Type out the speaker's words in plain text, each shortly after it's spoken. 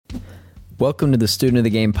Welcome to the Student of the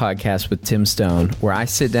Game podcast with Tim Stone, where I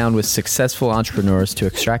sit down with successful entrepreneurs to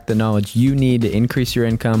extract the knowledge you need to increase your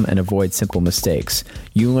income and avoid simple mistakes.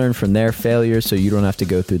 You learn from their failures so you don't have to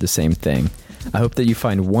go through the same thing. I hope that you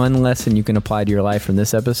find one lesson you can apply to your life from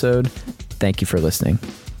this episode. Thank you for listening.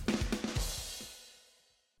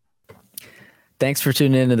 Thanks for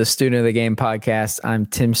tuning into the Student of the Game podcast. I'm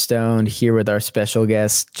Tim Stone here with our special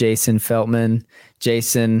guest, Jason Feltman.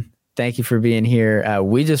 Jason, thank you for being here.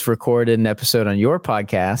 We just recorded an episode on your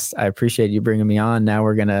podcast. I appreciate you bringing me on. Now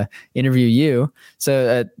we're going to interview you.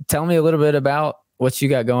 So tell me a little bit about what you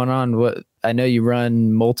got going on. What I know you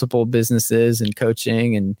run multiple businesses and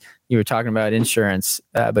coaching, and you were talking about insurance,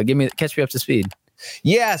 but catch me up to speed.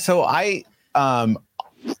 Yeah. So I up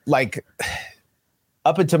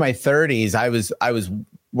into my 30s, I was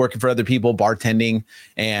working for other people, bartending,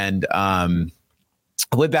 and I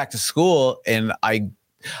went back to school, and I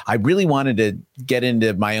really wanted to get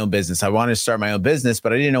into my own business. I wanted to start my own business,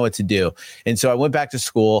 but I didn't know what to do. And so I went back to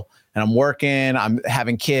school, and I'm working, I'm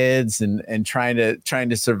having kids and trying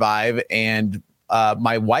to survive. And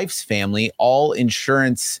my wife's family, all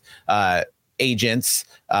insurance agents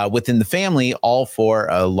within the family, all for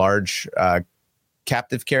a large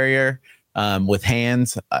captive carrier with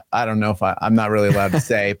hands. I don't know if I'm not really allowed to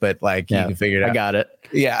say, but you can figure it out. I got it.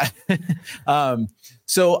 Yeah.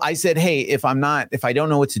 So I said, hey, if I don't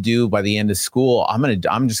know what to do by the end of school,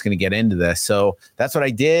 I'm just going to get into this. So that's what I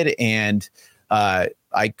did. And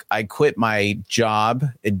I quit my job,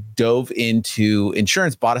 dove into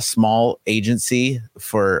insurance, bought a small agency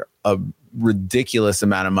for a ridiculous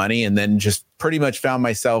amount of money, and then just pretty much found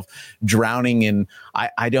myself drowning in,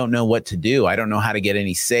 I don't know what to do. I don't know how to get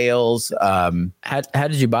any sales. How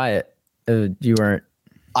did you buy it? You weren't.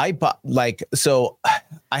 I bought so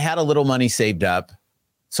I had a little money saved up.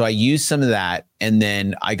 So I used some of that, and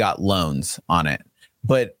then I got loans on it.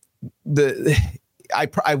 But I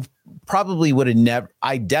probably would have never,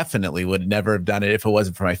 I definitely would never have done it if it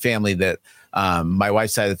wasn't for my family, that my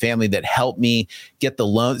wife's side of the family that helped me get the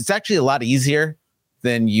loans. It's actually a lot easier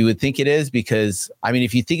than you would think it is, because I mean,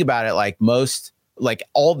 if you think about it,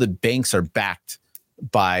 all the banks are backed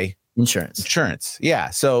by insurance.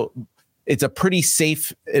 Yeah. So it's a pretty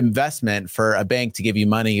safe investment for a bank to give you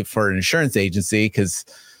money for an insurance agency, because,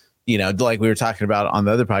 like we were talking about on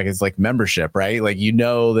the other podcast, like membership, right? Like,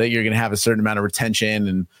 that you're going to have a certain amount of retention,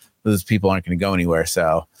 and those people aren't going to go anywhere.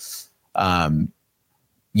 So, so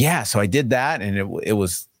I did that, and it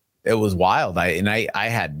was wild. I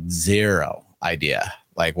had zero idea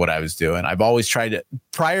what I was doing.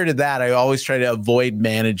 Prior to that, I always tried to avoid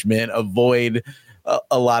management, avoid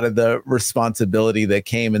a lot of the responsibility that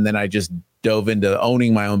came. And then I just dove into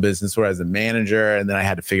owning my own business where I was a manager, and then I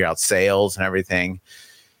had to figure out sales and everything.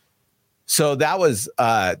 So that was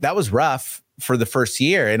rough for the first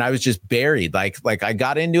year. And I was just buried. Like I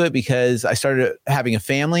got into it because I started having a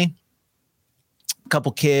family, a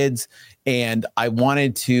couple kids, and I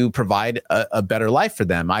wanted to provide a better life for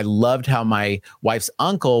them. I loved how my wife's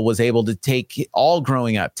uncle was able to take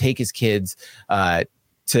his kids,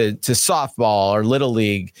 to softball or little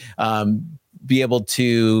league, be able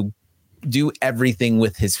to do everything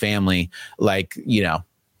with his family, like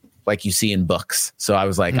you see in books. So I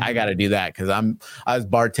was like, I got to do that, because I was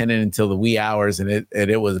bartending until the wee hours, and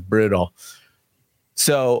it was brutal.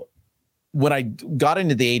 So when I got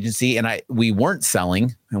into the agency, and we weren't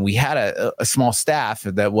selling, and we had a small staff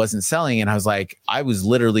that wasn't selling, and I was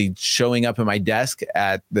literally showing up at my desk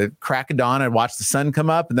at the crack of dawn. I'd watch the sun come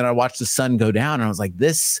up, and then I watched the sun go down, and I was like,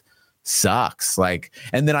 this sucks.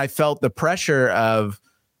 And then I felt the pressure of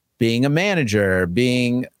being a manager,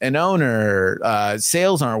 being an owner,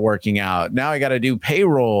 sales aren't working out. Now I got to do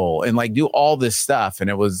payroll and do all this stuff. And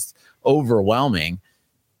it was overwhelming.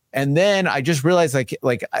 And then I just realized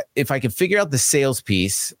if I could figure out the sales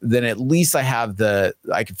piece, then at least I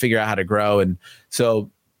can figure out how to grow. And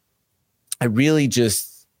so I really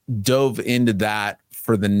just dove into that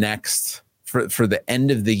for the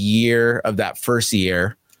end of the year of that first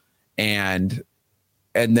year. And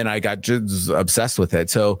then I got just obsessed with it.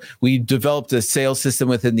 So we developed a sales system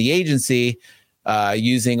within the agency,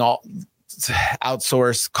 using all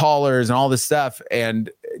outsourced callers and all this stuff, and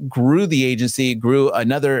grew the agency, grew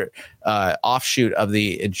another offshoot of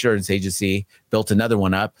the insurance agency, built another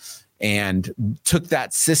one up, and took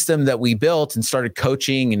that system that we built and started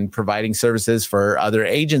coaching and providing services for other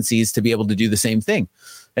agencies to be able to do the same thing.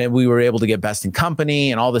 And we were able to get best in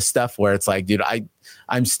company and all this stuff, where it's like, dude,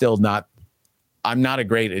 I'm not a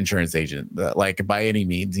great insurance agent, by any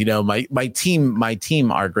means. My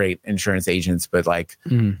team are great insurance agents, but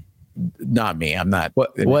not me. I'm not.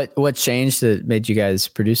 What changed that made you guys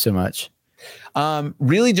produce so much?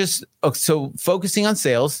 Really just so focusing on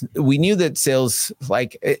sales. We knew that sales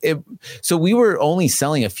so we were only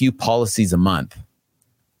selling a few policies a month,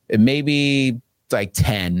 and maybe like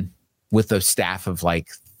 10 with a staff of like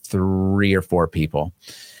 3 or 4 people.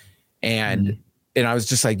 And I was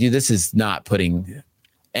just like, dude, this is not putting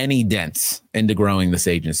any dents into growing this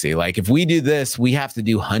agency. Like if we do this, we have to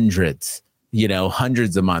do hundreds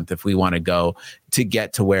a month if we want to go to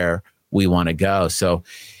get to where we want to go. So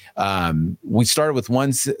we started with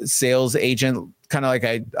one sales agent, kind of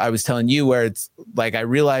like I was telling you, where it's like, I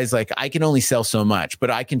realized like I can only sell so much,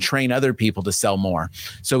 but I can train other people to sell more.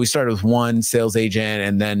 So we started with one sales agent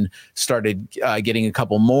and then started getting a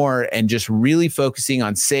couple more and just really focusing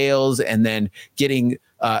on sales and then getting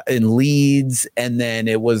in leads. And then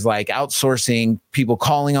it was like outsourcing people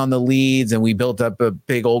calling on the leads. And we built up a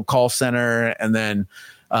big old call center and then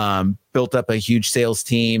built up a huge sales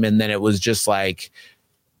team. And then it was just like,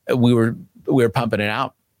 we were pumping it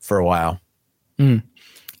out for a while.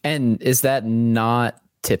 And is that not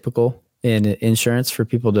typical in insurance for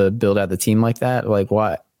people to build out the team like that? Like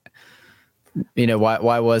why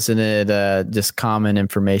wasn't it just common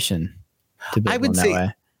information to build I would that say,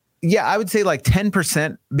 way? Yeah, I would say like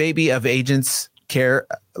 10% maybe of agents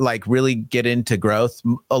like really get into growth.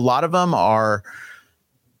 A lot of them are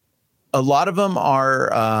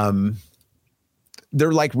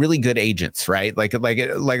they're like really good agents, right? Like a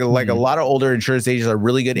lot of older insurance agents are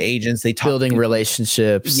really good agents. They talk building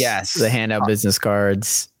relationships. Yes. They hand out business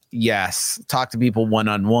cards. Yes. Talk to people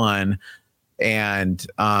one-on-one. And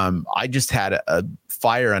I just had a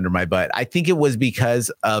fire under my butt. I think it was because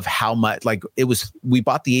of how much we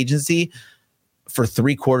bought the agency for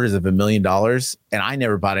 $750,000 and I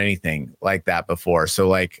never bought anything like that before. So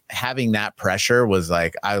like having that pressure was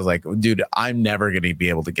like, I was like, dude, I'm never going to be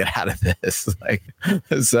able to get out of this.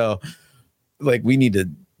 So we need to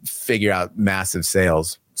figure out massive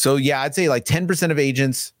sales. So yeah, I'd say like 10% of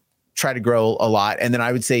agents try to grow a lot. And then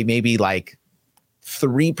I would say maybe like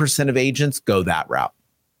 3% of agents go that route.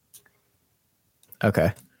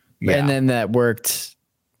 Okay. Yeah. And then that worked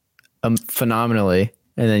phenomenally.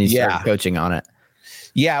 And then you started coaching on it.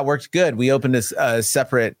 Yeah, it worked good. We opened a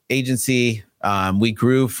separate agency. We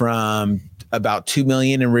grew from about 2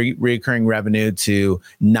 million in recurring revenue to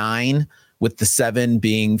 9, with the 7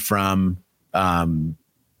 being from those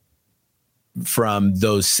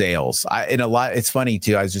sales. It's funny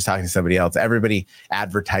too. I was just talking to somebody else. Everybody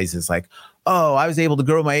advertises like, oh, I was able to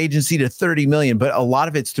grow my agency to 30 million, but a lot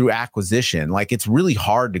of it's through acquisition. Like it's really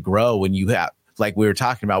hard to grow when you have, like we were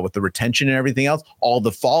talking about with the retention and everything else, all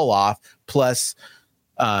the fall off plus.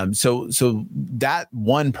 So that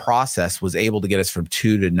one process was able to get us from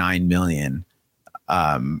 2 to 9 million.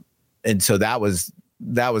 And so that was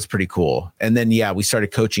pretty cool. And then, we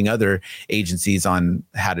started coaching other agencies on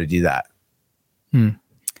how to do that. And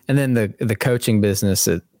then the coaching business,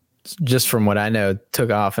 it, just from what I know,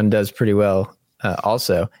 took off and does pretty well.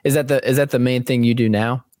 Also, is that the main thing you do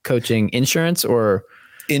now? Coaching insurance or?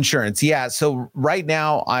 Insurance. Yeah. So right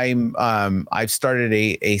now I've started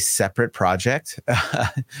a separate project,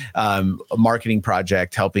 a marketing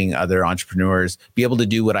project, helping other entrepreneurs be able to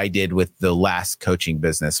do what I did with the last coaching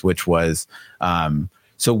business, which was,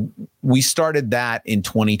 so we started that in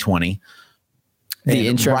 2020. The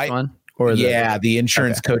insurance one? The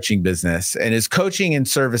insurance coaching business, and is coaching and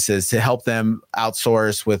services to help them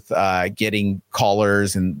outsource with getting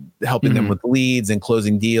callers and helping them with leads and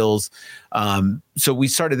closing deals. So we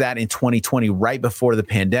started that in 2020, right before the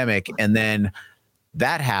pandemic. And then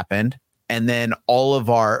that happened. And then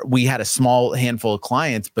we had a small handful of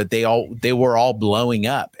clients, but they were all blowing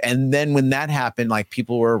up. And then when that happened, like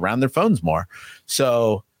people were around their phones more.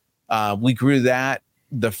 So we grew that.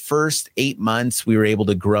 The first 8 months, we were able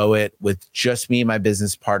to grow it with just me and my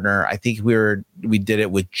business partner. I think we did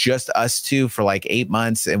it with just us two for like 8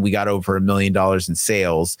 months, and we got over $1 million in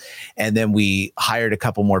sales. And then we hired a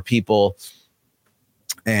couple more people,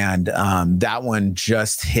 and that one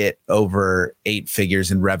just hit over 8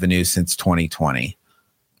 figures in revenue since 2020.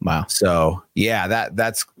 Wow. So yeah,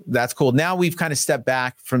 that's cool. Now we've kind of stepped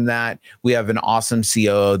back from that. We have an awesome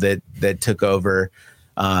COO that took over.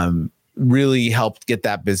 Really helped get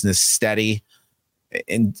that business steady.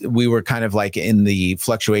 And we were kind of like in the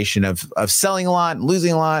fluctuation of selling a lot,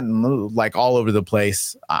 losing a lot, and like all over the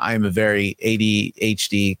place. I'm a very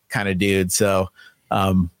ADHD kind of dude. So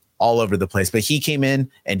all over the place, but he came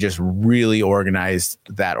in and just really organized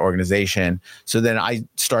that organization. So then I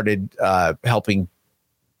started helping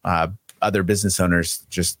other business owners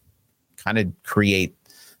just kind of create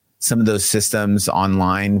some of those systems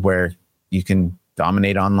online where you can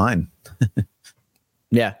dominate online.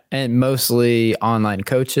 Yeah. And mostly online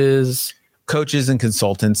coaches. Coaches and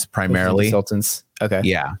consultants primarily. Consultants. Okay.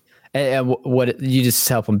 Yeah. And what you just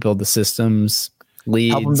help them build the systems,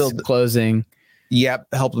 leads, help them build closing. Yep.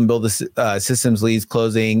 Help them build the systems, leads,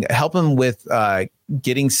 closing, help them with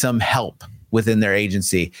getting some help within their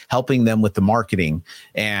agency, helping them with the marketing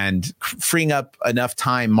and freeing up enough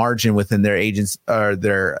time margin within their agents or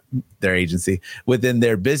their agency within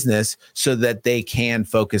their business so that they can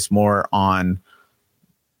focus more on,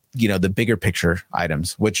 the bigger picture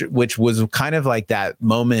items, which was kind of like that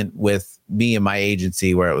moment with me and my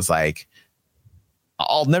agency where it was like,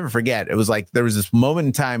 I'll never forget. It was like, there was this moment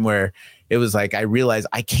in time where it was like, I realized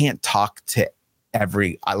I can't talk to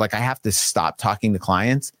I have to stop talking to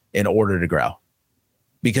clients in order to grow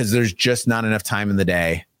because there's just not enough time in the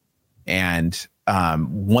day. And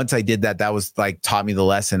once I did that, that was like taught me the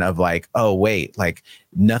lesson of like, oh, wait, like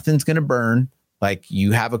nothing's going to burn. Like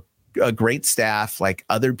you have a great staff, like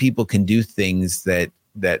other people can do things that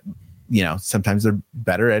sometimes they're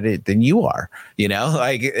better at it than you are,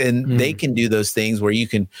 and they can do those things where you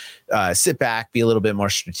can sit back, be a little bit more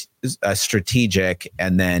strategic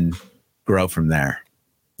and then grow from there.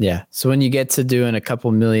 Yeah. So when you get to doing a couple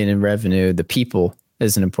million in revenue, the people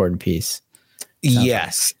is an important piece.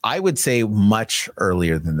 Yes. I would say much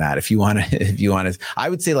earlier than that. If you want to, I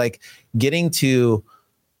would say like getting to,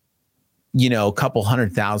 a couple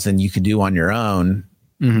 100,000 you could do on your own,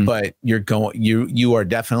 but you are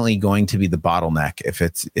definitely going to be the bottleneck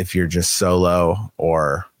if you're just solo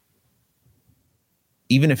or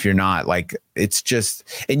even if you're not, like it's just,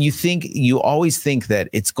 and you always think that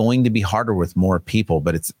it's going to be harder with more people,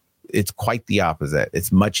 but it's quite the opposite.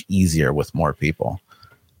 It's much easier with more people.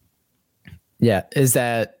 Yeah. Is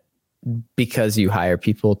that because you hire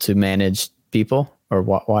people to manage people or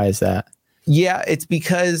why is that? Yeah, it's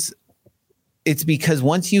because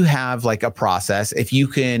once you have like a process, if you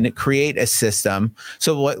can create a system,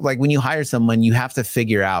 so like when you hire someone, you have to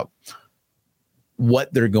figure out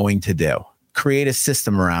what they're going to do, create a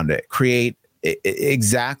system around it, create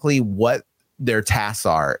exactly what their tasks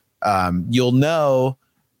are. You'll know,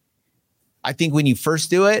 I think when you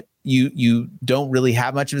first do it, you don't really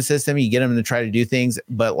have much of a system. You get them to try to do things,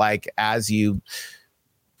 but like as you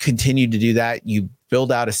continue to do that, you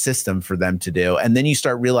build out a system for them to do. And then you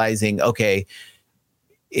start realizing, okay,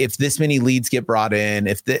 if this many leads get brought in,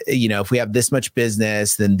 if we have this much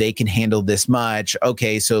business, then they can handle this much.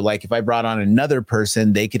 Okay. So like if I brought on another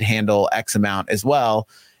person, they could handle X amount as well.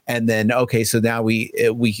 And then, okay, so now we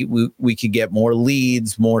could get more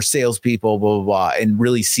leads, more salespeople, blah, blah, blah, and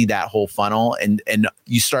really see that whole funnel. And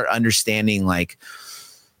you start understanding, like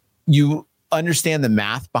you understand the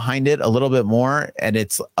math behind it a little bit more. And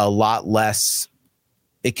it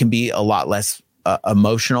can be a lot less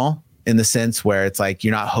emotional in the sense where it's like,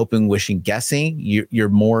 you're not hoping, wishing, guessing. You're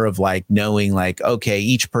more of like knowing like, okay,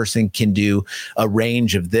 each person can do a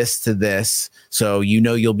range of this to this. So,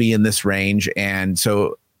 you'll be in this range. And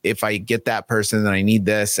so if I get that person, then I need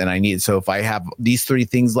this and so if I have these three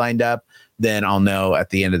things lined up, then I'll know at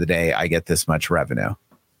the end of the day, I get this much revenue.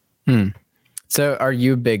 So are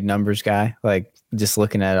you a big numbers guy? Like just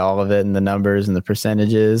looking at all of it and the numbers and the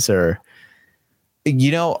percentages or? I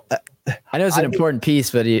know it's an important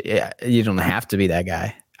piece, but you don't have to be that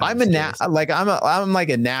guy. I'm like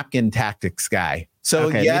a napkin tactics guy. So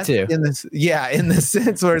okay, yes, me too. in the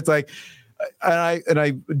sense where it's like, and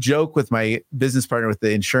I joke with my business partner with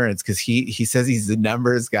the insurance because he says he's the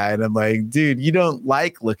numbers guy, and I'm like, dude, you don't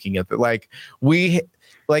like looking at we're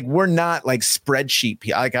not like spreadsheet.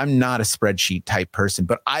 Like I'm not a spreadsheet type person,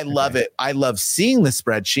 but I love it. I love seeing the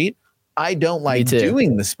spreadsheet. I don't like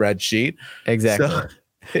doing the spreadsheet. Exactly.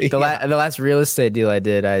 So, the last real estate deal I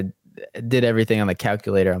did everything on the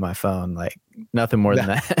calculator on my phone, like nothing more than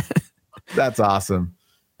that. That's awesome.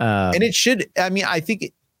 And it should, I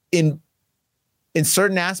think in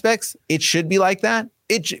certain aspects, it should be like that.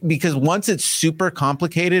 Because once it's super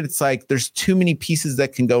complicated, it's like there's too many pieces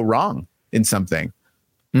that can go wrong in something,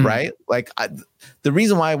 right? Like the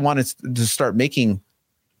reason why I wanted to start making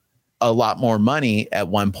a lot more money at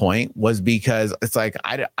one point was because it's like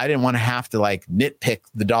I didn't want to have to like nitpick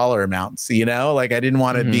the dollar amounts, like I didn't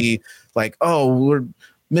want to be like, oh, we're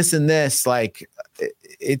missing this. Like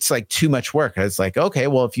it's like too much work. It's like, okay,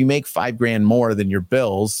 well, if you make $5,000 more than your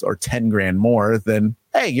bills or $10,000 more, then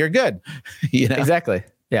hey, you're good. Exactly.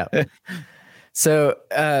 Yeah. So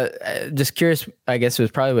just curious, I guess it was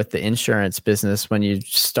probably with the insurance business when you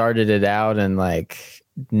started it out and like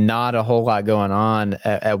not a whole lot going on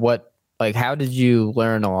at what, like, how did you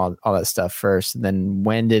learn all that stuff first? And then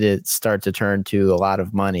when did it start to turn to a lot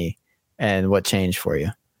of money and what changed for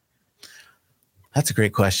you? That's a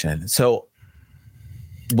great question. So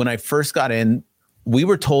when I first got in, we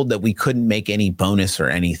were told that we couldn't make any bonus or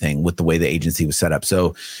anything with the way the agency was set up.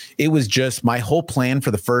 So it was just, my whole plan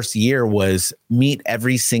for the first year was meet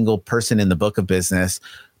every single person in the book of business,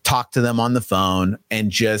 talk to them on the phone,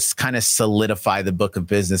 and just kind of solidify the book of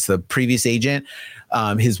business. The previous agent,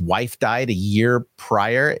 his wife died a year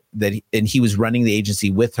prior and he was running the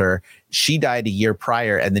agency with her. She died a year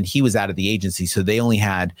prior, and then he was out of the agency. So they only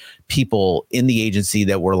had people in the agency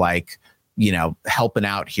that were like, helping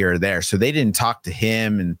out here or there. So they didn't talk to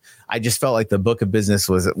him. And I just felt like the book of business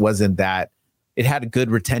wasn't that, it had a good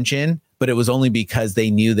retention, but it was only because they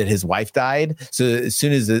knew that his wife died. So as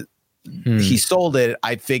soon as he sold it,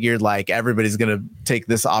 I figured like everybody's going to take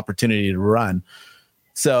this opportunity to run.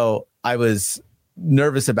 So I was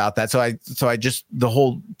nervous about that. So I just, the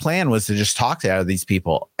whole plan was to just talk to these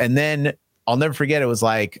people. And then I'll never forget, it was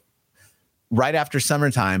like right after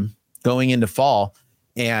summertime going into fall,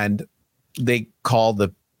 and they call the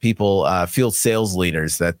people field sales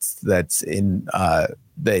leaders. That's in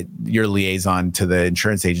that your liaison to the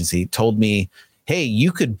insurance agency told me, hey,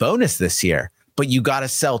 you could bonus this year, but you got to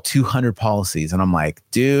sell 200 policies. And I'm like,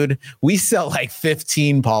 dude, we sell like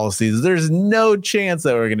 15 policies. There's no chance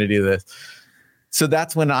that we're going to do this. So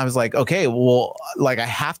that's when I was like, okay, well, like I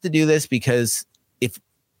have to do this, because if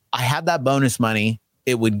I had that bonus money,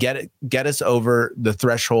 it would get us over the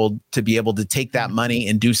threshold to be able to take that money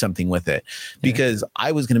and do something with it, because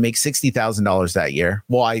I was going to make $60,000 that year.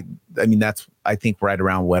 Well, I mean, that's, I think, right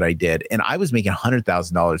around what I did. And I was making $100,000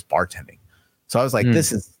 bartending. So I was like,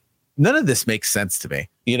 none of this makes sense to me.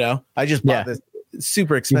 I just bought this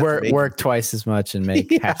super expensive. Work twice as much and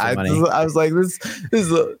make half the money. I was like, this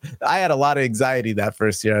is, I had a lot of anxiety that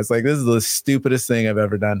first year. I was like, this is the stupidest thing I've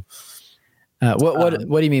ever done. What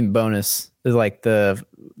do you mean bonus? Is like the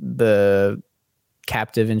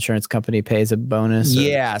captive insurance company pays a bonus?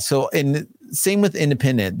 Yeah. So, and same with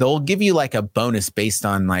independent, they'll give you like a bonus based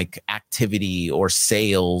on like activity or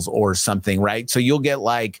sales or something, right? So you'll get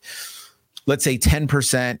like, let's say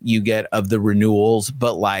 10% you get of the renewals,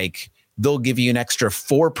 but like they'll give you an extra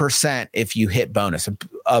 4% if you hit bonus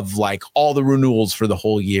of like all the renewals for the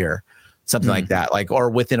whole year. Something like that, like, or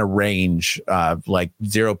within a range of like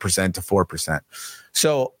 0% to 4%.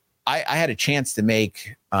 So I had a chance to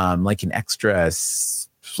make like an extra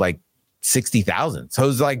like 60,000. So it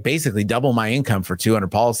was like basically double my income for 200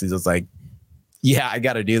 policies. I was like, yeah, I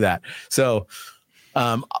got to do that. So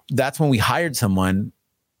that's when we hired someone,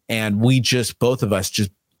 and we just, both of us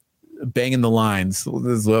just banging the lines.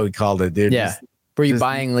 This is what we called it, dude. Yeah. Were you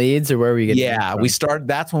buying leads, or where were you getting? Yeah,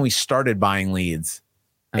 that's when we started buying leads.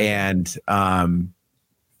 And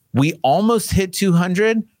we almost hit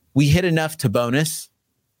 200. We hit enough to bonus.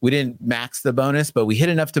 We didn't max the bonus, but we hit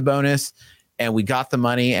enough to bonus, and we got the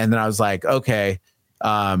money. And then I was like, okay,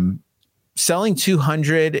 selling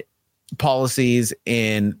 200 policies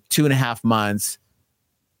in 2.5 months.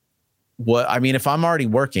 If I'm already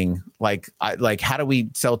working, how do we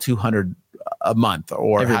sell 200 a month,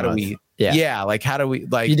 or every how month? Do we? Yeah. Like, how do we,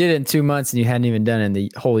 like, you did it in 2 months and you hadn't even done it in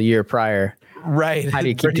the whole year prior. Right. How do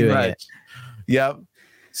you keep doing it? Yep.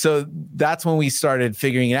 So that's when we started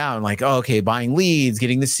figuring it out, and like, oh, okay, buying leads,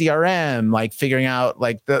 getting the CRM, like figuring out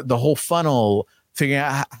like the whole funnel, figuring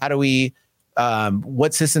out how do we,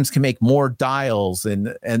 what systems can make more dials.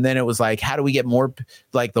 And then it was like, how do we get more,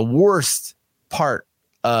 like the worst part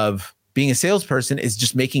of being a salesperson is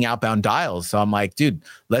just making outbound dials. So I'm like, dude,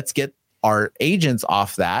 let's get our agents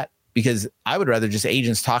off that, because I would rather just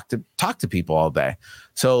agents talk to people all day.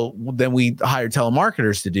 So then we hired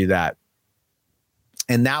telemarketers to do that.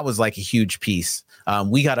 And that was like a huge piece.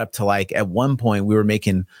 We got up to like, at one point we were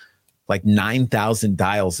making like 9,000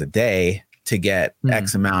 dials a day to get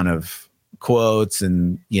X amount of quotes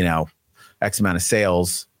and, X amount of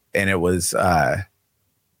sales. And it was,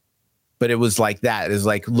 but it was like that. It was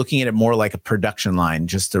like looking at it more like a production line,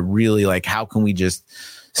 just to really like, how can we just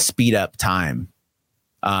speed up time?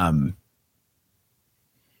 How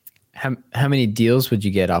many deals would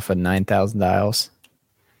you get off of 9,000 dials?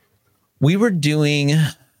 We were doing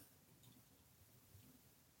at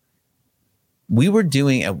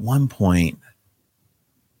one point,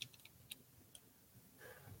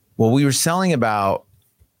 we were selling about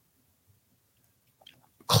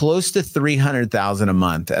close to 300,000 a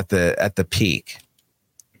month at the peak.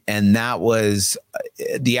 And that was,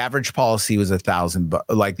 the average policy was $1,000,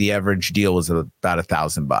 like the average deal was about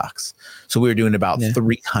 $1,000. So we were doing about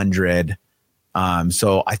 300.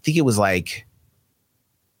 So I think it was like,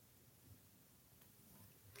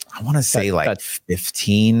 I want to say like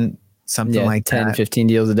 15, something like 10, that. 15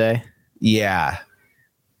 deals a day. Yeah.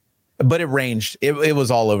 but it ranged. It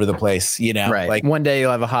was all over the place, Right. like one day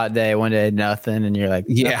you'll have a hot day, one day nothing. And you're like,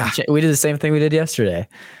 yeah, we did the same thing we did yesterday.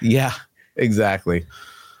 yeah, exactly.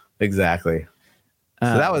 So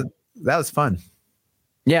that was fun.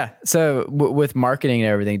 Yeah. So with marketing and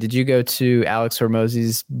everything, did you go to Alex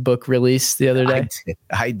Hormozzi's book release the other day?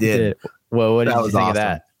 I did. Well, what did you think of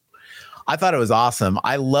that? I thought it was awesome.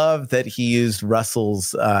 I love that he used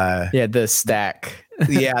Russell's the stack.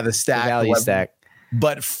 Yeah, the stack, the value stack.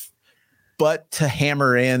 But to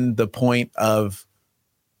hammer in the point of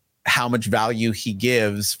how much value he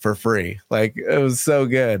gives for free. Like, it was so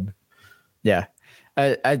good. Yeah.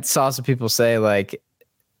 I saw some people say, like,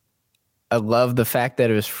 I love the fact that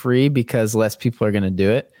it was free because less people are going to do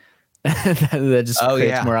it. That just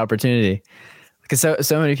creates more opportunity. Because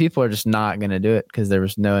so many people are just not going to do it because there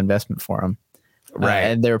was no investment for them. Right.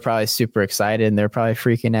 And they were probably super excited and they're probably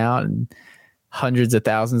freaking out. And hundreds of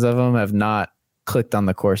thousands of them have not clicked on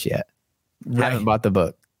the course yet. Right. Haven't bought the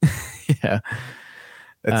book. Yeah.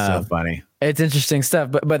 It's so funny. It's interesting stuff.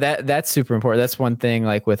 But that's super important. That's one thing,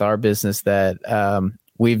 like with our business, that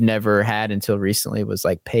we've never had until recently was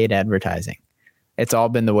like paid advertising. It's all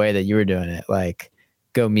been the way that you were doing it. Like,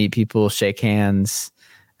 go meet people, shake hands,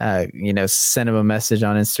 send them a message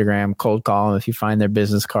on Instagram, cold call them if you find their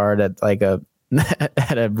business card at like at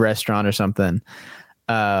a restaurant or something.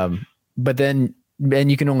 But then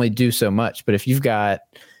you can only do so much. But if you've got,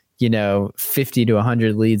 50 to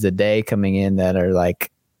 100 leads a day coming in that are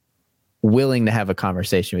like willing to have a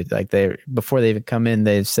conversation with you, like before they even come in,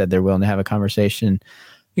 they've said they're willing to have a conversation.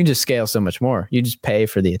 You can just scale so much more. You just pay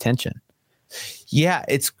for the attention. Yeah,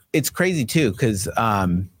 it's crazy too, because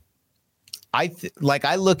I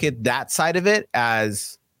look at that side of it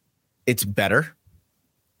as it's better.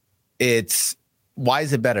 Why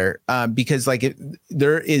is it better? Because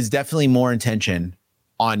there is definitely more intention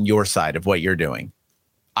on your side of what you're doing,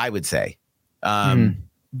 I would say,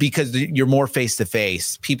 because you're more face to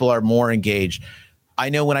face. People are more engaged. I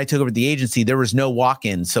know when I took over the agency, there was no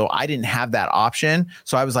walk-in, so I didn't have that option.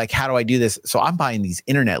 So I was like, how do I do this? So I'm buying these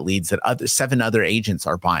internet leads that 7 other agents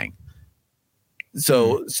are buying.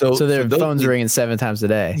 So their phones are ringing 7 times a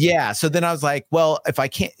day. Yeah. So then I was like, well,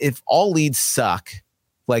 if all leads suck,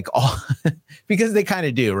 like all, because they kind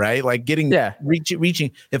of do, right? Like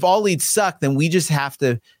reaching, if all leads suck, then we just have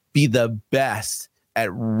to be the best at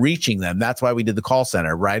reaching them. That's why we did the call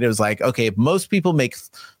center, right? It was like, okay, if most people make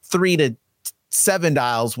 3 to 7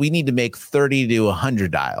 dials, we need to make 30 to 100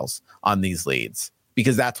 dials on these leads,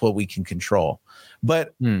 because that's what we can control.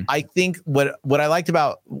 But I think what I liked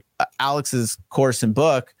about Alex's course and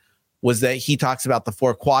book was that he talks about the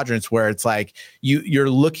 4 quadrants, where it's like you're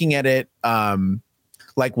looking at it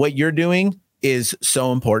like what you're doing is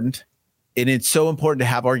so important, and it's so important to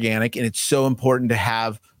have organic, and it's so important to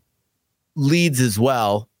have leads as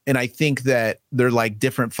well. And I think that they're like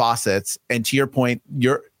different faucets. And to your point,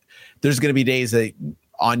 there's going to be days that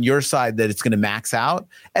on your side that it's going to max out.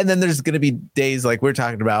 And then there's going to be days like we're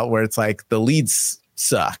talking about where it's like the leads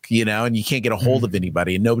suck, and you can't get a hold of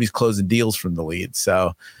anybody and nobody's closing deals from the leads.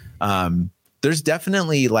 So there's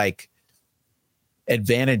definitely like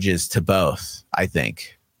advantages to both, I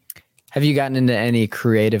think. Have you gotten into any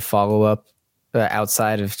creative follow-up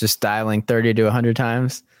outside of just dialing 30 to 100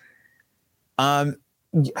 times? I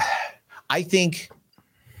think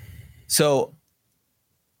so.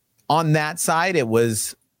 On that side, it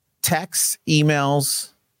was texts,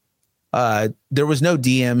 emails. There was no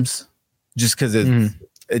DMs, just because it's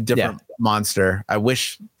a different monster. I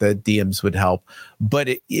wish the DMs would help, but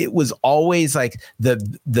it was always like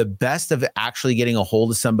the best of actually getting a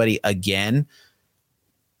hold of somebody again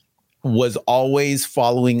was always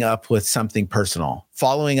following up with something personal,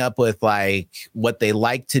 following up with like what they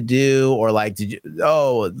like to do, or like,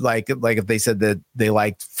 like if they said that they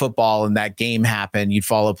liked football and that game happened, you'd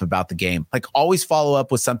follow up about the game. Like, always follow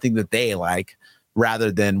up with something that they like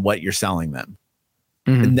rather than what you're selling them.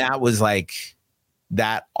 And that was like,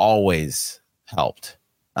 that always helped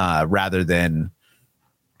rather than,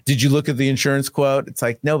 did you look at the insurance quote? It's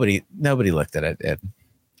like, nobody looked at it.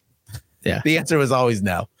 Yeah. The answer was always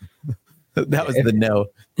no. That was the no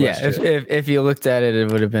question. Yeah. If you looked at it, it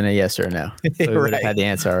would have been a yes or a no. So we would have had the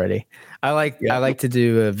answer already. I like to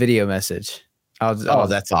do a video message. That's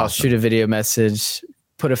awesome. I'll shoot a video message,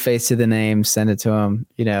 put a face to the name, send it to them.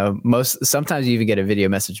 Sometimes you even get a video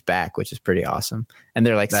message back, which is pretty awesome. And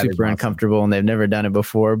they're like super uncomfortable and they've never done it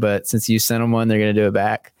before, but since you sent them one, they're going to do it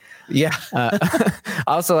back. Yeah. I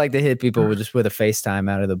also like to hit people with a FaceTime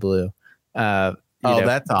out of the blue.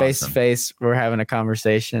 That's awesome. Face to face, we're having a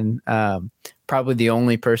conversation. Probably the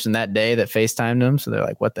only person that day that FaceTimed them. So they're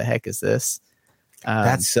like, what the heck is this?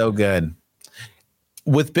 That's so good.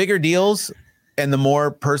 with bigger deals and the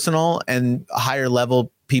more personal and higher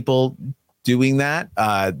level people doing that,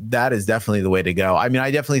 that is definitely the way to go. I mean, I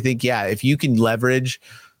definitely think, yeah, if you can leverage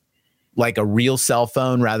like a real cell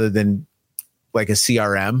phone rather than like a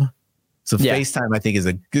CRM. So FaceTime, I think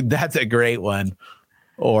that's a great one.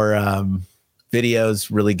 Or videos,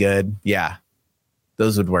 really good. Yeah,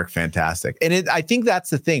 those would work fantastic. And I think that's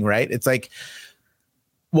the thing, right? It's like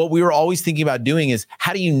what we were always thinking about doing is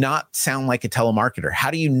how do you not sound like a telemarketer?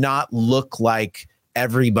 How do you not look like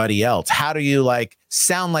everybody else? How do you like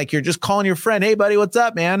sound like you're just calling your friend, hey buddy, what's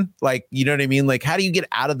up, man? Like, you know what I mean? Like, how do you get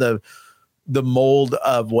out of the mold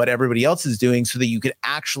of what everybody else is doing so that you could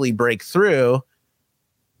actually break through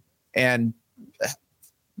and,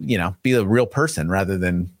 you know, be a real person rather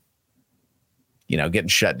than, you know, getting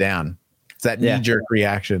shut down. It's that knee-jerk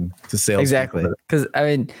reaction to sales. Exactly. Because I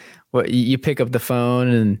mean, you pick up the phone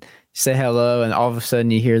and say hello, and all of a sudden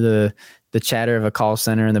you hear the chatter of a call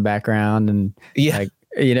center in the background, and like,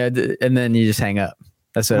 you know, and then you just hang up.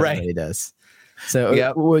 That's what everybody does.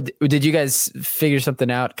 So did you guys figure something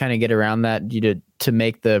out, kind of get around that to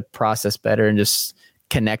make the process better and just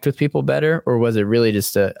connect with people better? Or was it really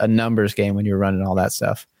just a numbers game when you were running all that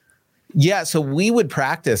stuff? Yeah. So we would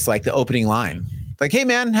practice like the opening line, like, hey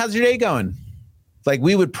man, how's your day going? Like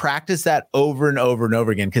we would practice that over and over and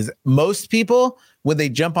over again. Cause most people, when they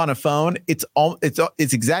jump on a phone, it's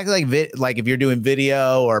exactly like if you're doing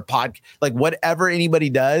video or like whatever anybody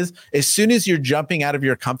does, as soon as you're jumping out of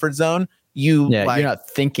your comfort zone, you're not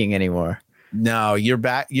thinking anymore. No, you're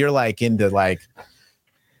back. You're like into like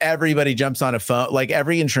everybody jumps on a phone. Like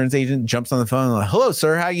every insurance agent jumps on the phone. Like, hello,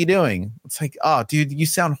 sir. How you doing? It's like, oh, dude, you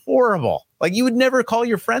sound horrible. Like you would never call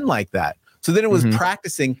your friend like that. So then it was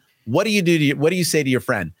practicing. What do you do? What do you say to your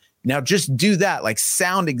friend? Now just do that. Like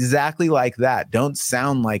sound exactly like that. Don't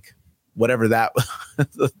sound like whatever that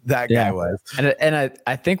guy was. And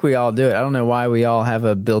I think we all do it. I don't know why we all have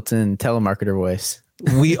a built-in telemarketer voice.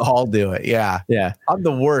 We all do it. Yeah. Yeah. I'm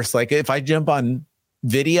the worst. Like if I jump on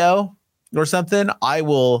video or something,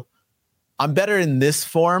 I'm better in this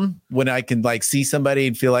form when I can like see somebody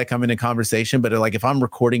and feel like I'm in a conversation. But like if I'm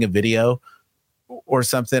recording a video or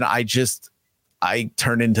something, I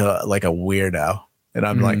turn into like a weirdo and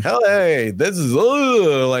I'm like, oh, hey, this is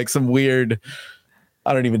like some weird,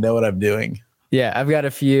 I don't even know what I'm doing. Yeah, I've got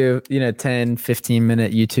a few, 10,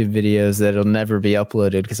 15-minute YouTube videos that'll never be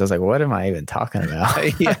uploaded because I was like, what am I even talking about?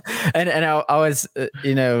 And I always,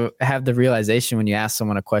 have the realization when you ask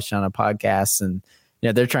someone a question on a podcast and,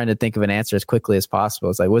 they're trying to think of an answer as quickly as possible.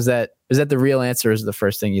 It's like, was that the real answer or is the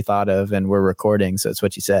first thing you thought of? And we're recording, so it's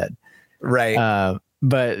what you said. Right.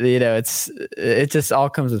 But, it just all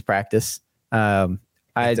comes with practice. I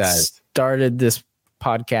started this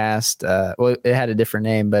podcast. Well, it had a different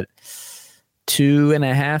name, but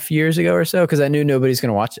 2.5 years ago or so, because I knew nobody's going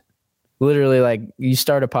to watch it. Literally, like you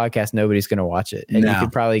start a podcast, nobody's going to watch it. And you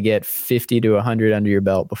could probably get 50 to 100 under your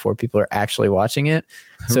belt before people are actually watching it.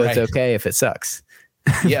 So it's okay if it sucks.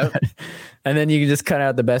 Yeah. And then you can just cut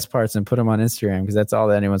out the best parts and put them on Instagram because that's all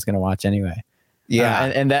that anyone's going to watch anyway. Yeah.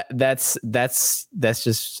 And that's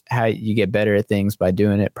just how you get better at things, by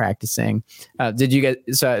doing it, practicing. Did you guys,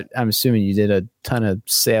 so I'm assuming you did a ton of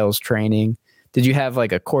sales training. Did you have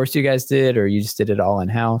like a course you guys did, or you just did it all in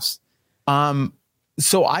house?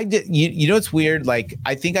 So I did, it's weird. Like,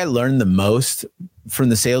 I think I learned the most from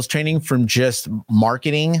the sales training from just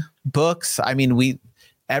marketing books. I mean,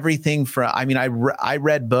 I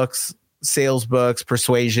read books, sales books,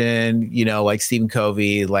 persuasion, like Stephen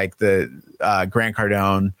Covey, like the Grant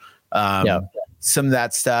Cardone, some of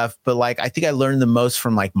that stuff. But like, I think I learned the most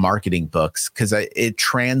from like marketing books because it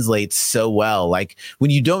translates so well. Like when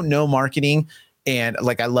you don't know marketing, and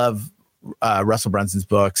like I love Russell Brunson's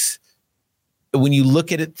books. When you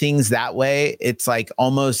look at things that way, it's like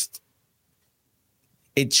almost,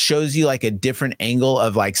 it shows you like a different angle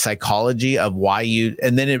of like psychology of why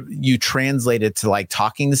and then you translate it to like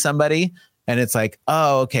talking to somebody and it's like,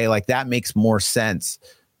 oh, okay. Like that makes more sense.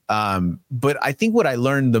 But I think what I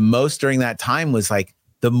learned the most during that time was like,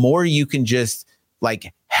 the more you can just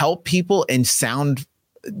like help people and sound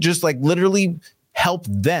just like literally help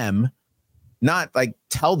them, not like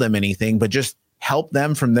tell them anything, but just help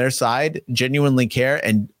them from their side, genuinely care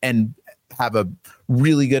and have a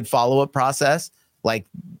really good follow-up process. Like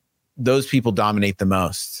those people dominate the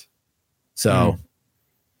most. So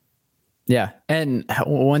yeah. And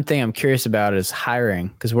one thing I'm curious about is hiring,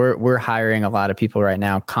 because we're hiring a lot of people right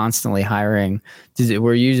now, constantly hiring.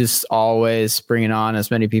 Were you just always bringing on as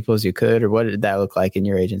many people as you could, or what did that look like in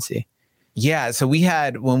your agency? Yeah. So we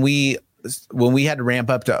had, when we had to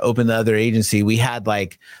ramp up to open the other agency, we had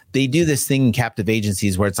like, they do this thing in captive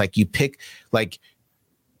agencies where it's like you pick, like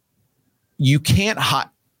you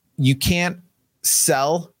can't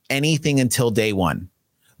sell anything until day one,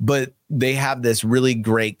 but they have this really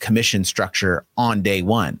great commission structure on day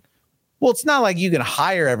one. Well, it's not like you can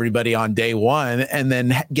hire everybody on day one and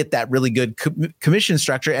then get that really good commission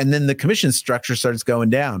structure, and then the commission structure starts going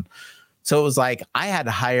down. So it was like I had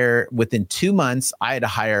to hire within 2 months. I had to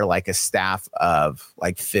hire like a staff of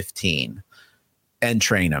like 15 and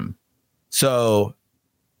train them. So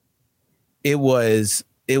it was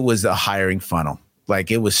a hiring funnel.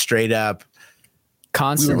 Like it was straight up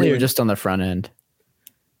constantly, or just on the front end?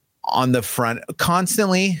 On the front,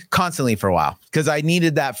 constantly for a while, because I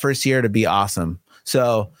needed that first year to be awesome.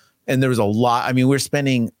 So, and there was a lot. I mean, we're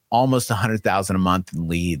spending almost $100,000 a month in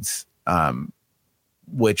leads,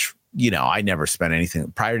 which, I never spent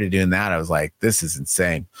anything prior to doing that. I was like, this is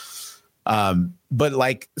insane. But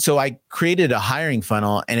like, so I created a hiring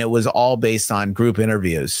funnel, and it was all based on group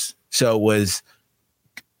interviews. So it was,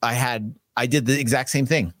 I did the exact same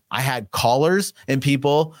thing. I had callers and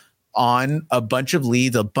people on a bunch of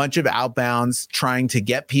leads, a bunch of outbounds, trying to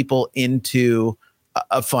get people into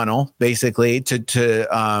a funnel, basically to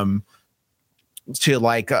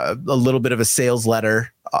like a little bit of a sales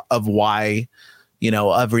letter of why,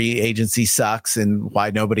 every agency sucks and why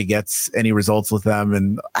nobody gets any results with them,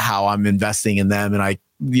 and how I'm investing in them, and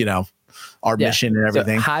our mission and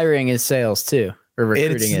everything. So hiring is sales too, or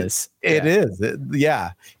recruiting is. It is.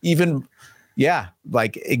 Yeah. Even, yeah,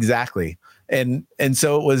 like exactly. And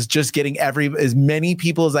so it was just getting as many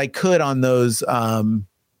people as I could on those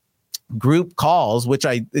group calls, which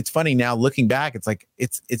it's funny now looking back, it's like,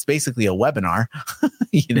 it's basically a webinar,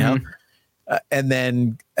 Mm-hmm. And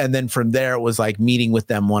then from there, it was like meeting with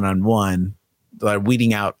them one-on-one, like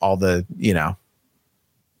weeding out all the,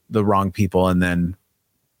 the wrong people, and then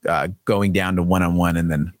going down to one-on-one,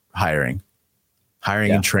 and then hiring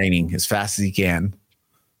and training as fast as you can.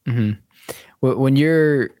 Mm-hmm. When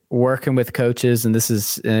you're working with coaches, and this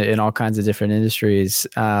is in all kinds of different industries,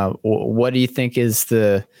 what do you think is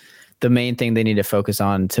the main thing they need to focus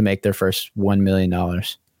on to make their first $1 million?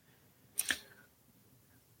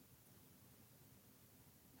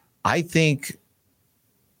 I think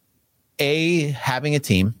having a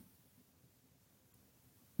team,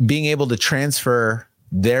 being able to transfer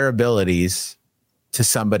their abilities to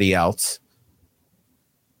somebody else,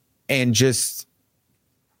 and just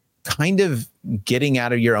kind of getting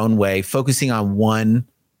out of your own way, focusing on one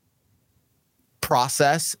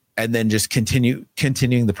process, and then just continuing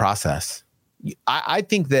the process. I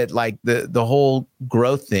think that like the whole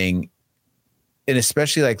growth thing, and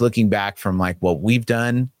especially like looking back from like what we've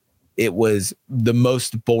done, it was the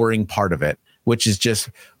most boring part of it, which is just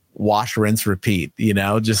wash, rinse, repeat,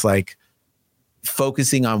 just like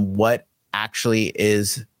focusing on what actually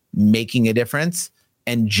is making a difference,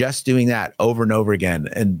 and just doing that over and over again,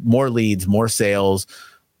 and more leads, more sales,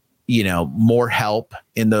 more help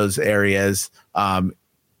in those areas,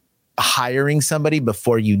 hiring somebody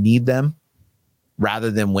before you need them rather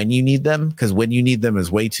than when you need them, because when you need them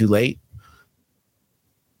is way too late.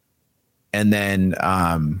 And then,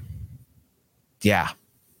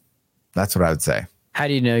 that's what I would say. How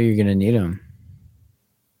do you know you're going to need them?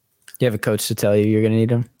 Do you have a coach to tell you you're going to need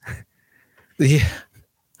them?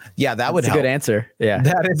 Yeah, that would help. That's a good answer. Yeah,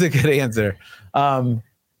 that is a good answer. I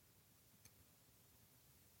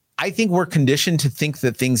think we're conditioned to think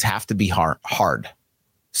that things have to be hard.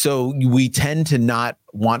 So we tend to not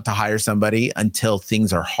want to hire somebody until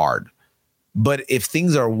things are hard. But if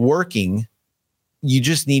things are working, you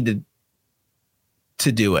just need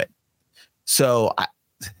to do it. So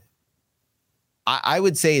I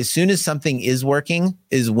would say as soon as something is working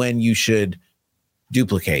is when you should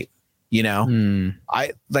duplicate,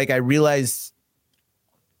 I realized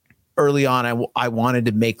early on, I wanted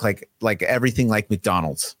to make like everything like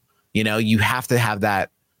McDonald's, you have to have that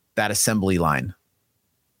assembly line.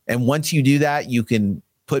 And once you do that, you can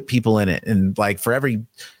put people in it. And like for every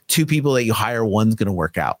 2 people that you hire, one's going to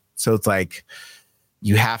work out. So it's like,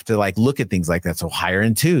 you have to like look at things like that. So hire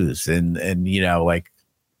in 2s and like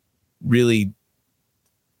really,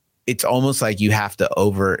 it's almost like you have to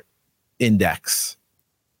over index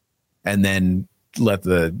and then let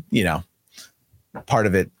the, part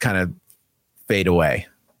of it kind of fade away.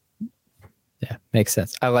 Yeah, makes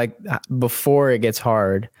sense. I like before it gets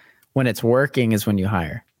hard, when it's working is when you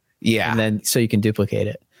hire. Yeah. And then so you can duplicate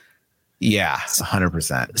it. Yeah,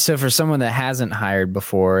 100%. So for someone that hasn't hired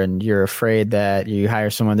before and you're afraid that you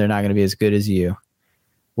hire someone, they're not going to be as good as you,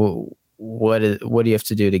 what do you have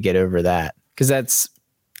to do to get over that? Because that's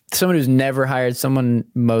someone who's never hired someone.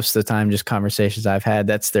 Most of the time, just conversations I've had,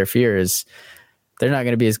 that's their fear is they're not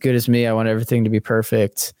going to be as good as me. I want everything to be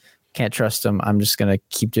perfect. can't trust them. I'm just going to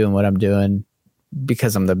keep doing what I'm doing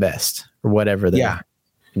because I'm the best, or whatever their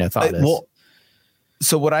thought is. Well,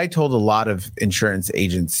 so what I told a lot of insurance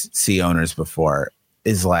agency owners before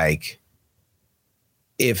is like,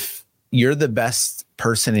 if you're the best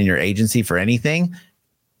person in your agency for anything,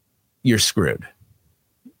 you're screwed.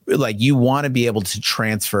 Like, you want to be able to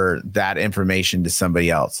transfer that information to somebody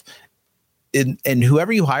else. And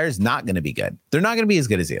whoever you hire is not going to be good. They're not going to be as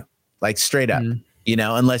good as you, like straight up,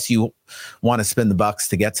 unless you want to spend the bucks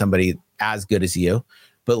to get somebody as good as you,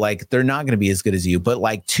 but like, they're not going to be as good as you. But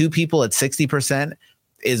like, 2 people at 60%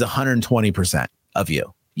 is 120% of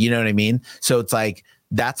you. You know what I mean? So it's like,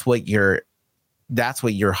 that's what you're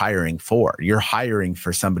hiring for. You're hiring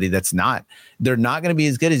for somebody they're not going to be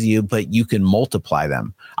as good as you, but you can multiply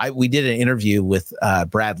them. We did an interview with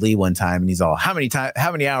Brad Lee one time, and he's all, how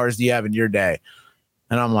many hours do you have in your day?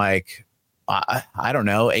 And I'm like, I don't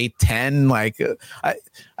know, 8, 10. Like, I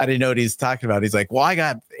didn't know what he's talking about. He's like, well, I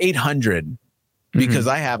got 800 because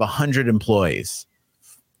I have 100 employees.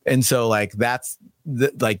 And so like, that's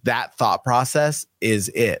like, that thought process is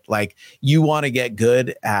it. Like, you want to get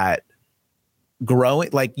good at growing.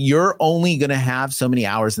 Like, you're only going to have so many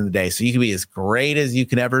hours in the day, so you can be as great as you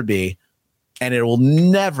can ever be, and it will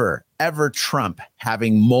never ever trump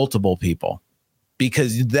having multiple people,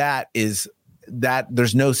 because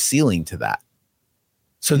there's no ceiling to that.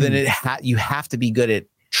 So then you have to be good at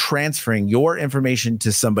transferring your information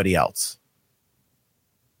to somebody else,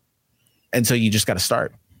 and so you just got to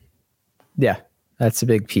start. Yeah, that's a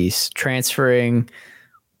big piece. Transferring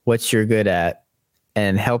what you're good at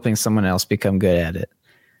and helping someone else become good at it.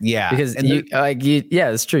 Yeah. Because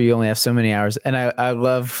it's true. You only have so many hours. And I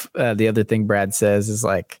love the other thing Brad says is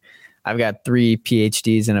like, I've got 3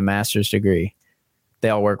 PhDs and a master's degree. They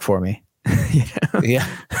all work for me. Yeah.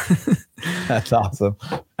 That's awesome.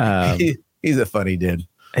 He's a funny dude.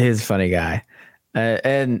 He's a funny guy.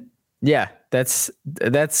 And yeah, that's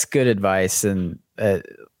good advice. And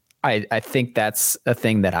I think that's a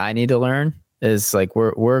thing that I need to learn. Is like,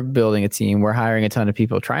 we're building a team. We're hiring a ton of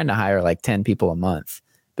people, trying to hire like 10 people a month,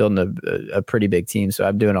 building a pretty big team. So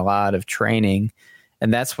I'm doing a lot of training,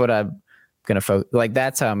 and that's what I'm going to focus. Like,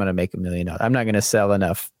 that's how I'm going to make $1 million. I'm not going to sell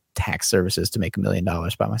enough tax services to make $1 million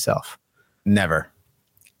by myself. Never.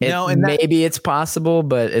 Maybe it's possible,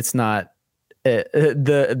 but it's not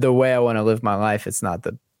the way I want to live my life. It's not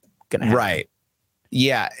going to happen. Right.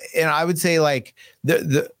 Yeah. And I would say like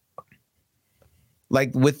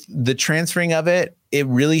like with the transferring of it, it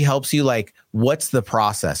really helps you. Like, what's the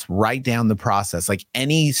process? Write down the process. Like,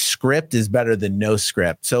 any script is better than no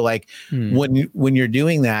script. So like when you're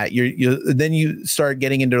doing that, then you start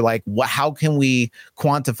getting into like, how can we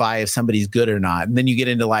quantify if somebody's good or not? And then you get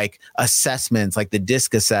into like assessments, like the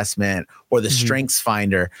DISC assessment or the strengths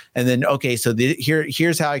finder. And then, okay, so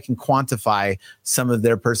here's how I can quantify some of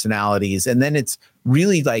their personalities. And then it's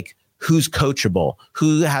really like, who's coachable,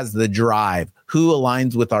 who has the drive, who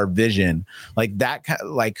aligns with our vision, like that,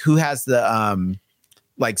 like who has the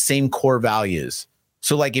like same core values.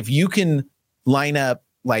 So like, if you can line up,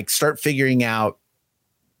 like start figuring out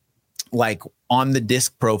like on the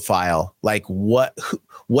DISC profile, like what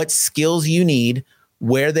skills you need,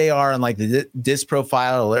 where they are on like the DISC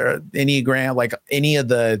profile or Enneagram, like any of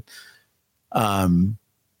the all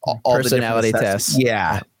personality the tests.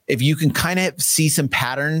 Yeah. If you can kind of see some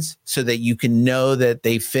patterns so that you can know that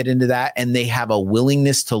they fit into that and they have a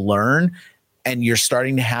willingness to learn, and you're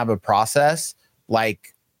starting to have a process,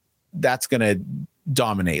 like that's going to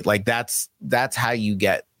dominate. Like that's how you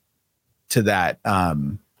get to that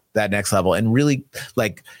next level. And really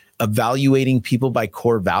like evaluating people by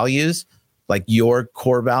core values, like your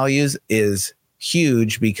core values is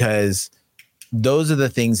huge, because those are the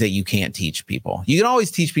things that you can't teach people. You can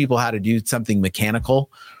always teach people how to do something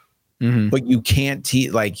mechanical, but you can't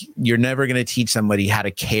teach, like, you're never going to teach somebody how to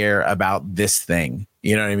care about this thing.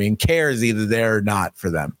 You know what I mean? Care is either there or not for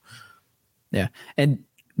them. Yeah. And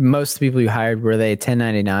most people you hired, were they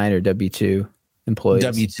 1099 or W-2 employees?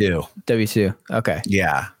 W-2. W-2. Okay.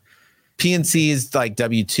 Yeah. PNC is like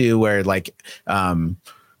W-2, where like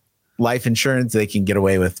life insurance, they can get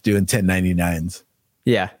away with doing 1099s.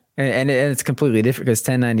 Yeah. And it's completely different, because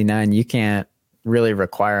 1099, you can't really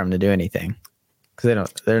require them to do anything,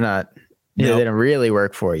 because they don't really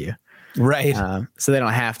work for you. Right. So they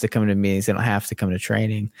don't have to come to meetings. They don't have to come to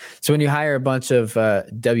training. So when you hire a bunch of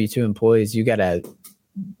W-2 employees, you gotta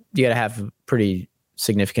have pretty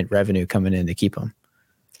significant revenue coming in to keep them.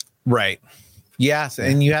 Right. Yes.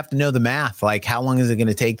 And you have to know the math. Like, how long is it going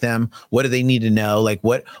to take them? What do they need to know? Like,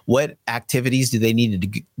 what activities do they need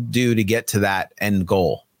to do to get to that end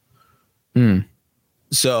goal?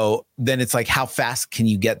 So then it's like, how fast can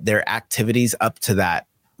you get their activities up to that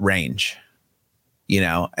range?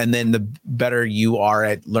 And then the better you are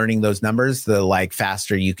at learning those numbers, the like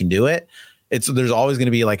faster you can do it. There's always going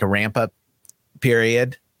to be like a ramp up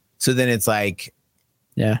period. So then it's like,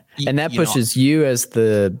 yeah. And that pushes you as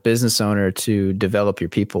the business owner to develop your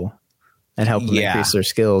people and help them increase their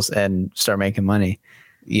skills and start making money.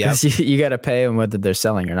 Yeah. You got to pay them whether they're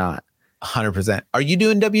selling or not. 100%. Are you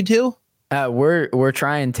doing W-2? We're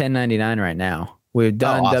trying 1099 right now. We've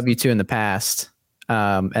done awesome. W-2 in the past.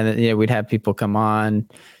 And then, we'd have people come on,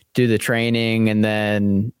 do the training, and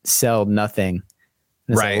then sell nothing.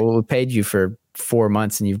 Right. Like, well, we paid you for 4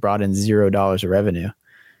 months and you've brought in $0 of revenue.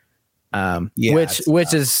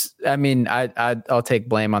 Which is, I mean, I'll take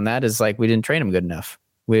blame on that. Is like, we didn't train them good enough.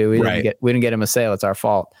 We didn't get them a sale. It's our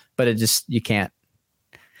fault. But we can't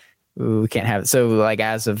have it. So like,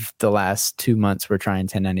 as of the last 2 months, we're trying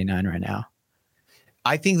 1099 right now.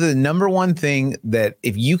 I think the number one thing that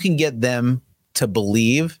if you can get them to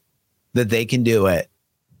believe that they can do it,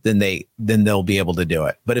 then they'll be able to do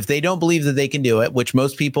it. But if they don't believe that they can do it, which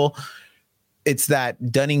most people, it's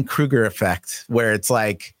that Dunning-Kruger effect where it's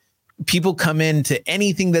like people come into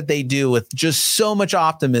anything that they do with just so much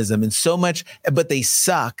optimism and so much, but they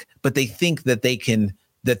suck, but they think that they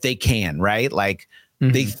can, right? Like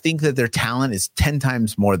they think that their talent is 10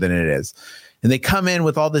 times more than it is. And they come in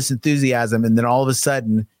with all this enthusiasm. And then all of a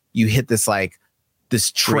sudden you hit this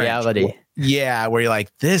trench. Reality. Yeah. Where you're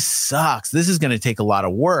like, this sucks. This is going to take a lot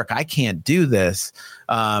of work. I can't do this.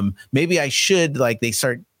 Maybe I should, like, they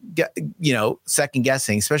start, second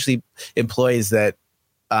guessing, especially employees that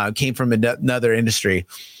came from another industry.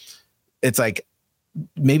 It's like,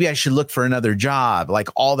 maybe I should look for another job, like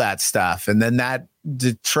all that stuff. And then that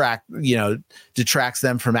detracts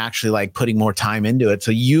them from actually like putting more time into it.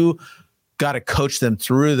 So you got to coach them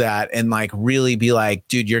through that and like really be like,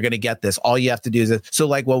 dude, you're going to get this. All you have to do is this. So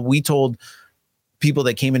like what we told people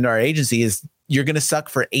that came into our agency is you're going to suck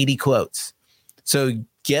for 80 quotes. So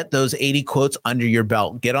get those 80 quotes under your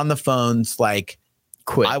belt, get on the phones, like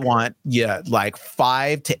quick. I want, like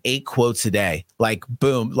 5 to 8 quotes a day. Like,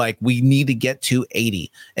 boom, like we need to get to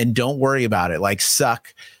 80 and don't worry about it. Like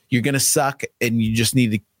suck. You're going to suck and you just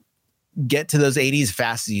need to get to those 80 as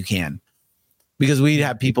fast as you can. Because we'd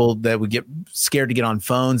have people that would get scared to get on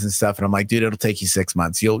phones and stuff. And I'm like, dude, it'll take you 6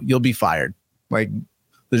 months. You'll be fired. Like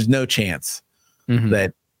there's no chance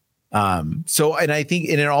that. So, and I think,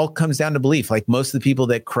 and it all comes down to belief. Like most of the people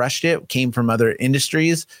that crushed it came from other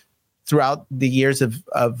industries throughout the years of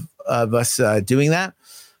us doing that.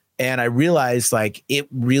 And I realized like it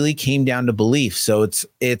really came down to belief. So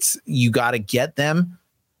it's you got to get them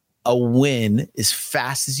a win as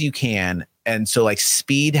fast as you can. And so like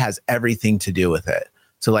speed has everything to do with it.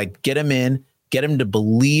 So like get them in, get them to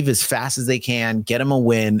believe as fast as they can, get them a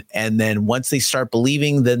win. And then once they start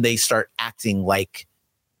believing, then they start acting like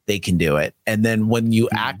they can do it. And then when you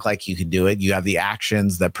act like you can do it, you have the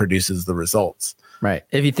actions that produces the results. Right.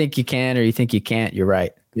 If you think you can, or you think you can't, you're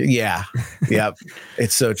right. Yeah. Yep.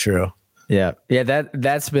 It's so true. Yeah. Yeah.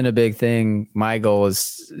 That's been a big thing. My goal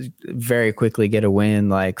is very quickly get a win.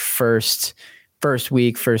 Like first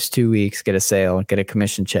week, first 2 weeks, get a sale, get a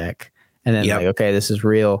commission check. And then like, okay, this is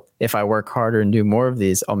real. If I work harder and do more of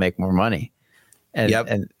these, I'll make more money.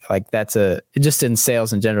 And like, just in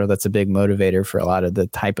sales in general, that's a big motivator for a lot of the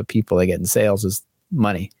type of people that get in sales is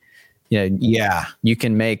money. You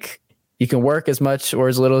can work as much or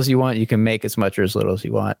as little as you want. You can make as much or as little as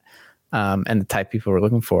you want. And the type of people we're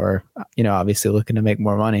looking for, obviously looking to make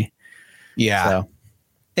more money. Yeah. So.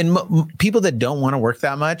 And people that don't want to work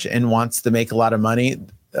that much and wants to make a lot of money,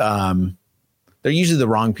 they're usually the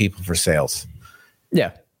wrong people for sales.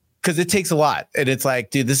 Yeah. Because it takes a lot. And it's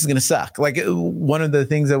like, dude, this is going to suck. Like one of the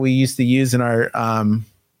things that we used to use in our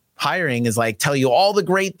hiring is like tell you all the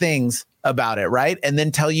great things about it, right? And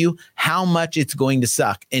then tell you how much it's going to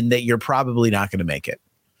suck and that you're probably not going to make it.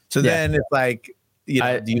 So then it's like,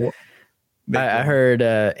 I heard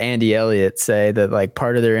Andy Elliott say that like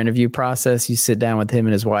part of their interview process, you sit down with him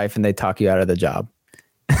and his wife and they talk you out of the job.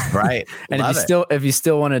 Right. And if you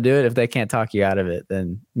still want to do it, if they can't talk you out of it,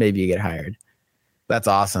 then maybe you get hired. That's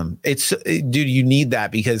awesome. Dude, you need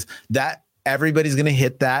that because everybody's going to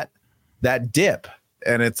hit that dip.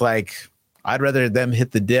 And it's like, I'd rather them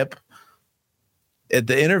hit the dip at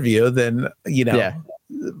the interview than,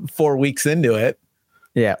 4 weeks into it.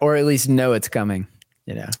 Yeah. Or at least know it's coming,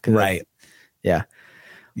 Right. Yeah.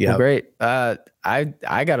 Well, great. I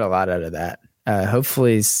got a lot out of that.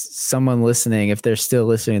 Hopefully someone listening, if they're still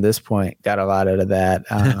listening at this point, got a lot out of that.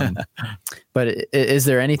 But is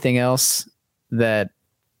there anything else that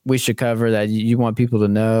we should cover that you want people to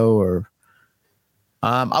know or?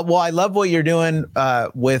 Well, I love what you're doing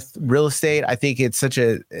with real estate. I think it's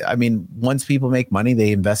once people make money,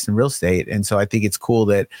 they invest in real estate. And so I think it's cool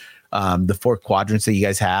that the 4 quadrants that you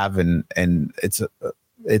guys have, and it's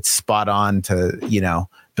spot on to,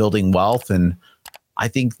 building wealth. And I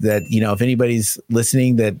think that, if anybody's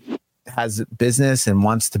listening that has business and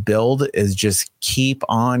wants to build, is just keep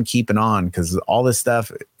on keeping on, because all this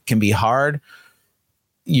stuff can be hard.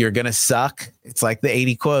 You're going to suck. It's like the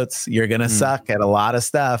 80 quotes. You're going to suck at a lot of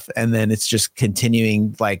stuff. And then it's just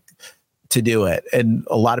continuing to do it. And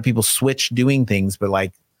a lot of people switch doing things,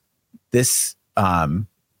 but this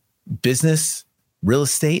business, real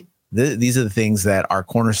estate, these are the things that are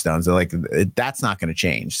cornerstones. They're that's not going to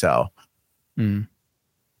change. So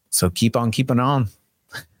keep on keeping on.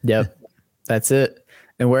 Yep. That's it.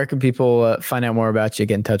 And where can people find out more about you,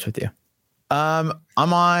 get in touch with you? I'm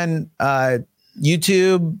on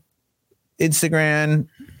YouTube, Instagram,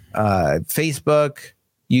 Facebook.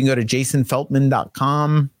 You can go to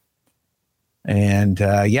jasonfeltman.com. And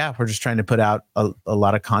we're just trying to put out a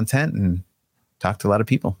lot of content and talk to a lot of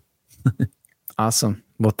people. Awesome.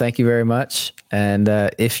 Well, thank you very much. And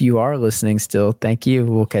if you are listening still, thank you.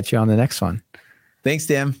 We'll catch you on the next one. Thanks,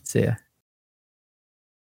 Tim. See ya.